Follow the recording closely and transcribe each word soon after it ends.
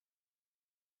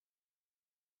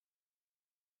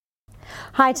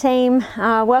Hi team,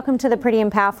 welcome to the Pretty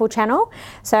and Powerful channel.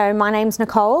 So my name's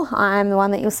Nicole, I'm the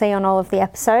one that you'll see on all of the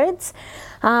episodes.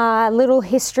 Little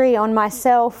history on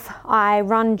myself, I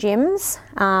run gyms,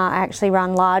 I actually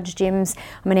run large gyms.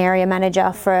 I'm an area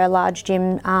manager for a large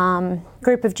gym,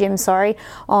 group of gyms,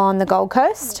 on the Gold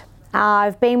Coast.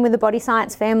 I've been with the Body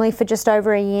Science family for just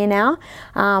over a year now.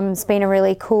 It's been a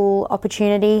really cool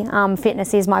opportunity.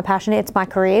 Fitness is my passion, it's my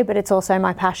career, but it's also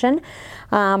my passion.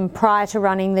 Prior to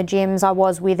running the gyms, I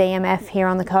was with EMF here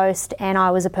on the coast and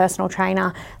I was a personal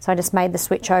trainer. So I just made the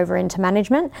switch over into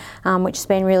management, which has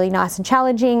been really nice and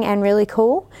challenging and really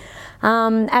cool.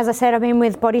 As I said, I've been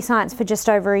with Body Science for just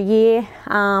over a year,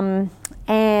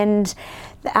 and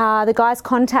the guys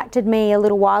contacted me a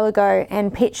little while ago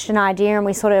and pitched an idea, and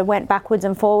we sort of went backwards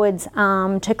and forwards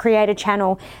to create a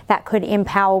channel that could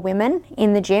empower women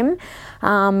in the gym.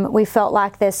 We felt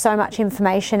like there's so much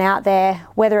information out there,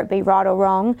 whether it be right or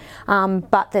wrong,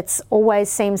 but that's always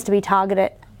seems to be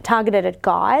targeted at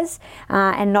guys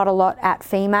and not a lot at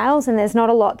females, and there's not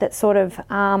a lot that sort of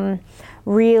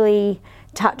really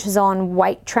touches on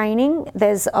weight training.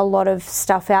 There's a lot of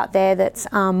stuff out there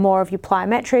that's more of your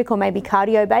plyometric or maybe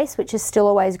cardio based, which is still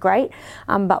always great.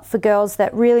 But for girls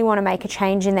that really want to make a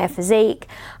change in their physique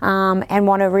and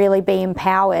want to really be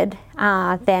empowered,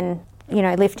 then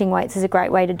lifting weights is a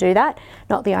great way to do that.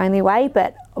 Not the only way,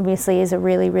 but obviously is a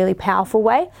really, really powerful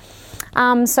way.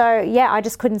 So yeah, I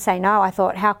just couldn't say no. I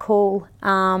thought, how cool.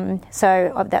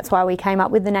 So that's why we came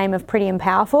up with the name of Pretty and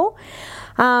Powerful.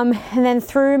 And then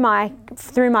through my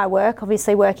work,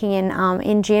 obviously working in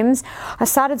gyms, I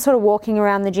started sort of walking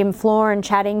around the gym floor and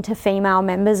chatting to female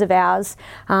members of ours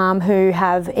who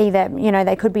have either,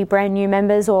 they could be brand new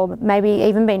members or maybe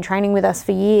even been training with us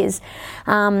for years,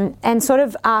 and sort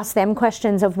of ask them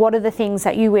questions of what are the things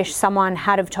that you wish someone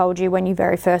had have told you when you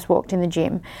very first walked in the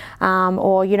gym,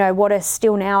 or what are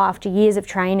still now after years of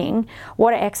training,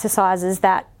 what are exercises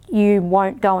that you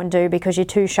won't go and do because you're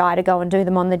too shy to go and do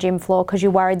them on the gym floor because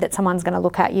you're worried that someone's going to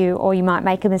look at you, or you might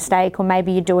make a mistake, or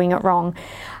maybe you're doing it wrong.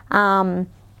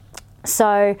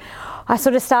 So I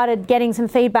sort of started getting some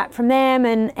feedback from them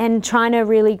and trying to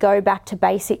really go back to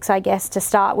basics, I guess, to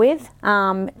start with,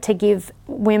 to give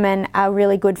women a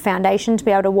really good foundation to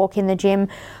be able to walk in the gym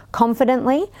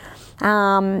confidently.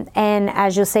 And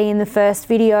as you'll see in the first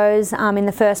videos, in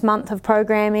the first month of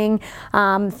programming,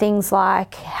 things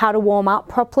like how to warm up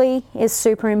properly is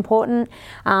super important,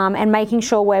 and making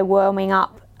sure we're warming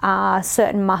up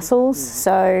certain muscles.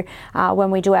 So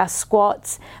when we do our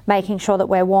squats, making sure that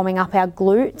we're warming up our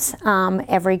glutes.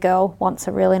 Every girl wants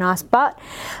a really nice butt,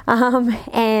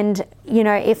 and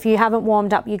if you haven't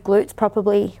warmed up your glutes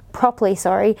properly,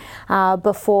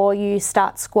 before you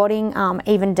start squatting,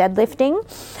 even deadlifting,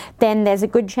 then there's a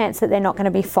good chance that they're not going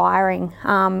to be firing.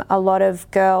 A lot of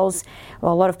girls,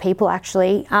 well, a lot of people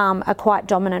actually, are quite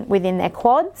dominant within their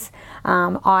quads.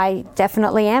 I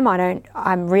definitely am.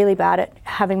 I'm really bad at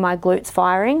having my glutes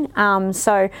firing.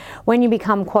 So when you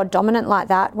become quad dominant like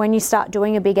that, when you start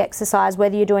doing a big exercise,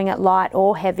 whether you're doing it light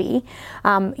or heavy,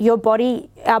 our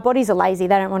bodies are lazy.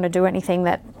 They don't want to do anything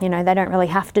that, they don't really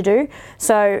have to do.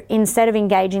 So instead of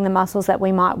engaging the muscles that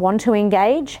we might want to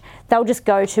engage, they'll just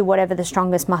go to whatever the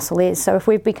strongest muscle is. So if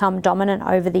we've become dominant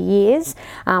over the years,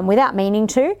 without meaning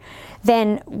to,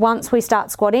 then once we start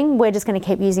squatting, we're just going to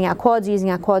keep using our quads,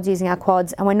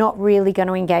 and we're not really going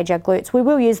to engage our glutes. We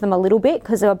will use them a little bit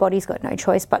because our body's got no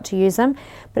choice but to use them,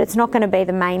 but it's not going to be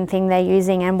the main thing they're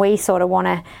using. And we sort of want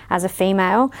to, as a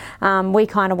female, we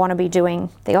kind of want to be doing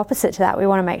the opposite to that. We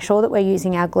want to make sure that we're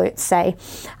using our glutes,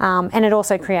 and it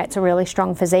also creates a really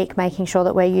strong physique, making sure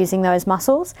that we're using those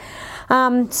muscles.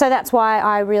 So that's why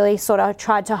I really sort of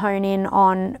tried to hone in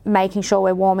on making sure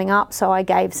we're warming up. So I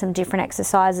gave some different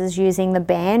exercises using the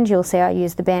band. You'll see I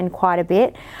use the band quite a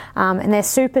bit, and they're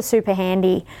super, super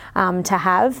handy to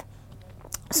have.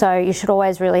 So you should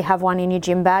always really have one in your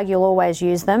gym bag. You'll always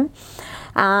use them.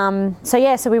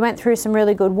 So we went through some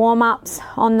really good warm-ups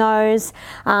on those,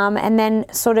 and then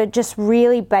sort of just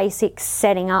really basic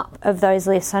setting up of those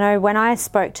lifts. I know when I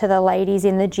spoke to the ladies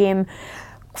in the gym,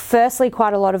 firstly,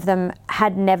 quite a lot of them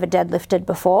had never deadlifted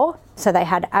before, so they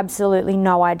had absolutely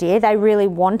no idea. They really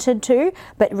wanted to,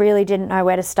 but really didn't know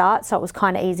where to start, so it was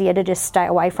kind of easier to just stay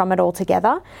away from it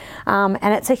altogether.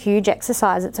 And it's a huge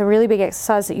exercise. It's a really big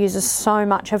exercise that uses so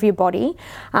much of your body.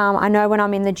 I know when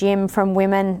I'm in the gym from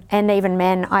women and even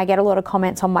men, I get a lot of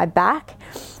comments on my back.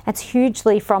 It's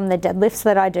hugely from the deadlifts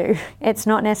that I do. It's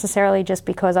not necessarily just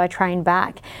because I train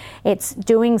back. It's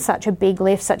doing such a big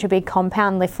lift, such a big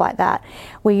compound lift like that.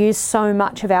 We use so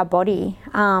much of our body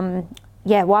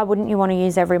why wouldn't you want to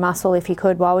use every muscle if you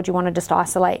could? Why would you want to just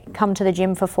isolate, come to the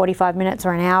gym for 45 minutes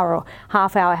or an hour or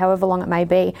half hour, however long it may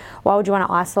be? Why would you want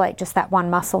to isolate just that one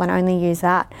muscle and only use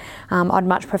that? I'd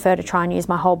much prefer to try and use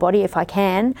my whole body if I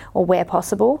can, or where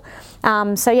possible. So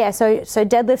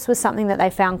deadlifts was something that they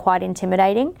found quite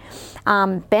intimidating.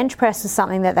 Bench press was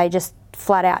something that they just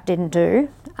flat out didn't do.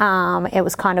 It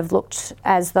was kind of looked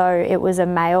as though it was a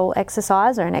male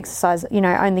exercise, or an exercise,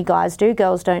 only guys do,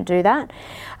 girls don't do that,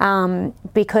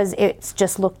 because it's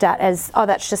just looked at as, oh,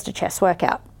 that's just a chest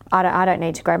workout. I don't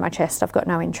need to grow my chest, I've got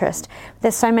no interest.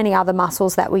 There's so many other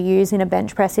muscles that we use in a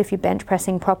bench press if you're bench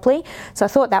pressing properly. So I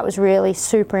thought that was really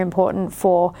super important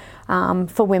for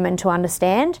women to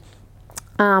understand.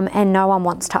 And no one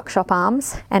wants tuck shop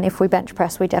arms, and if we bench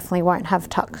press we definitely won't have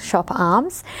tuck shop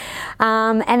arms.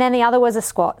 And then the other was a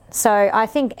squat. So I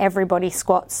think everybody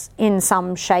squats in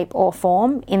some shape or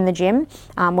form in the gym.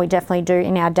 We definitely do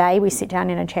in our day. We sit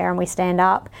down in a chair and we stand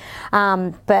up.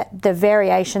 But the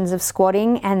variations of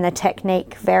squatting and the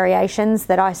technique variations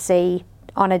that I see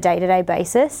on a day-to-day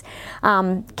basis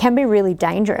can be really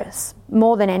dangerous.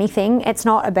 More than anything, it's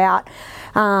not about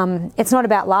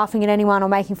laughing at anyone or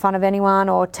making fun of anyone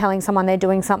or telling someone they're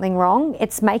doing something wrong.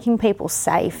 It's making people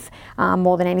safe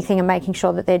more than anything, and making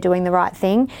sure that they're doing the right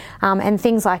thing. And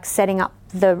things like setting up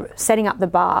the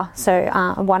bar.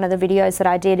 So one of the videos that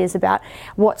I did is about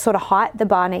what sort of height the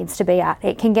bar needs to be at.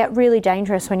 It can get really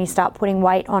dangerous when you start putting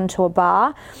weight onto a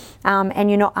bar and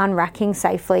you're not unracking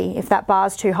safely. If that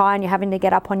bar's too high and you're having to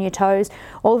get up on your toes,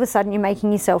 all of a sudden you're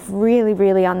making yourself really,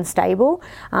 really unstable,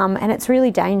 and it's really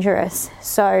dangerous.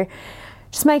 So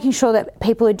just making sure that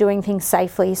people are doing things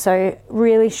safely. So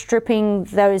really stripping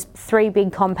those 3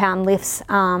 big compound lifts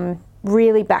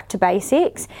really back to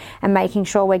basics, and making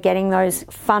sure we're getting those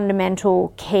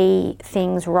fundamental key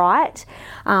things right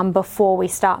before we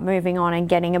start moving on and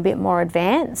getting a bit more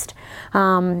advanced.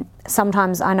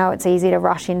 Sometimes I know it's easy to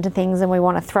rush into things and we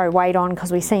want to throw weight on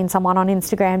because we've seen someone on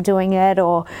Instagram doing it,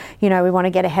 or we want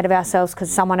to get ahead of ourselves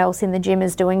because someone else in the gym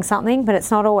is doing something, but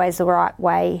it's not always the right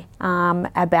way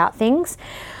about things.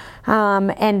 Going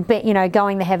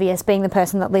the heaviest, being the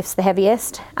person that lifts the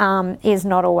heaviest, is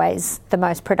not always the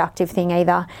most productive thing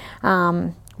either.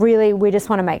 Really, we just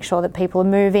want to make sure that people are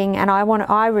moving, and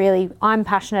I'm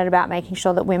passionate about making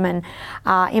sure that women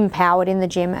are empowered in the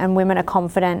gym, and women are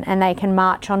confident and they can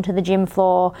march onto the gym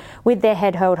floor with their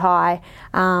head held high,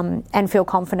 and feel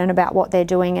confident about what they're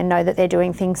doing and know that they're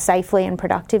doing things safely and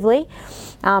productively.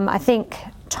 I think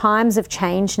times have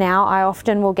changed now. I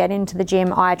often will get into the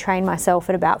gym. I train myself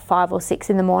at about 5 or 6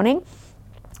 in the morning,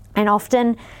 and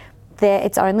often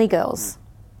it's only girls.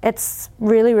 It's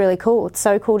really, really cool. It's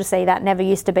so cool to see that. Never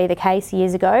used to be the case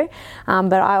years ago,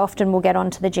 but I often will get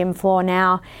onto the gym floor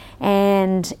now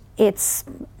and it's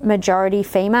majority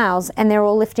females, and they're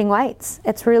all lifting weights.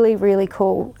 It's really, really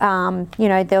cool.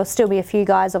 There'll still be a few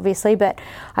guys obviously, but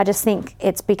I just think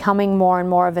it's becoming more and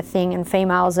more of a thing, and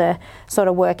females are sort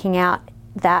of working out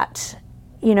that,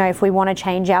 if we want to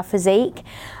change our physique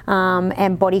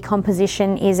and body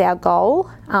composition is our goal,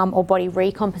 or body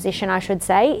recomposition I should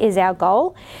say is our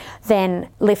goal, then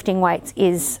lifting weights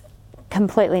is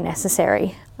completely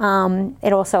necessary.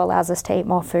 It also allows us to eat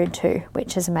more food too,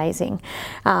 which is amazing.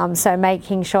 So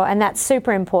making sure, and that's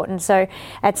super important. So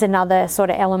it's another sort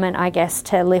of element, I guess,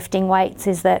 to lifting weights,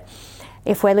 is that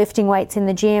if we're lifting weights in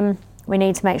the gym, we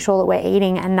need to make sure that we're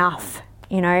eating enough,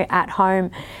 at home.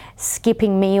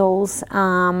 Skipping meals,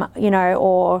 cutting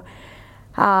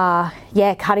our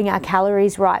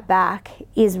calories right back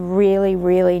is really,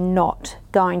 really not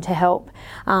going to help.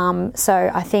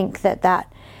 So I think that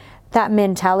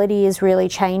mentality is really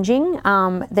changing.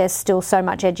 There's still so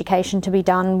much education to be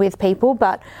done with people,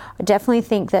 but I definitely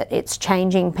think that it's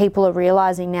changing. People are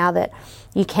realising now that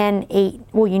you can eat,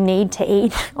 you need to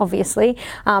eat, obviously,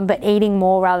 but eating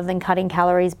more rather than cutting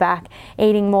calories back,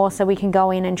 eating more so we can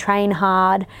go in and train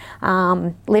hard,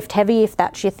 lift heavy if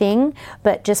that's your thing,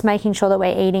 but just making sure that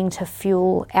we're eating to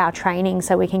fuel our training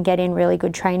so we can get in really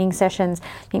good training sessions.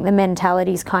 I think the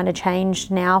mentality's kind of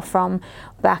changed now from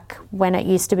back when it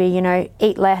used to be,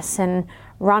 eat less and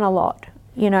run a lot.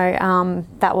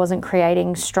 That wasn't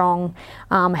creating strong,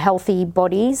 healthy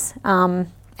bodies. And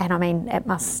I mean, it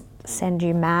must send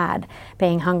you mad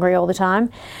being hungry all the time.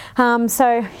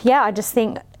 I just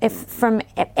think if from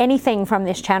anything from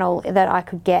this channel that I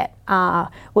could get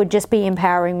would just be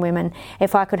empowering women.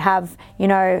 If I could have,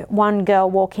 one girl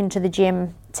walk into the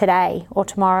gym today or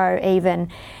tomorrow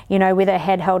even, with her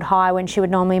head held high when she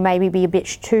would normally maybe be a bit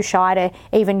too shy to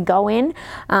even go in,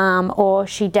 or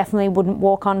she definitely wouldn't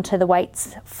walk onto the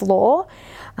weights floor,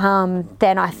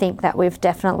 then I think that we've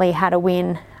definitely had a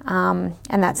win and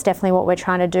that's definitely what we're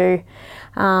trying to do.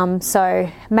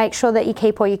 So make sure that you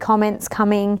keep all your comments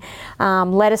coming.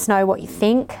 Let us know what you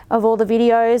think of all the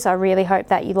videos. I really hope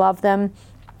that you love them.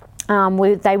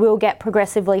 They will get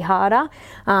progressively harder,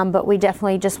 but we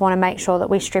definitely just want to make sure that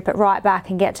we strip it right back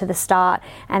and get to the start,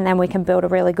 and then we can build a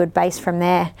really good base from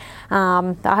there.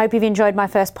 I hope you've enjoyed my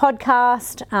first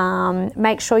podcast.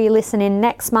 Make sure you listen in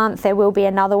next month. There will be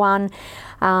another one.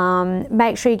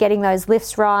 Make sure you're getting those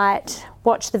lifts right.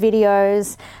 Watch the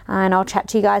videos, and I'll chat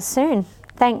to you guys soon.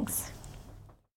 Thanks.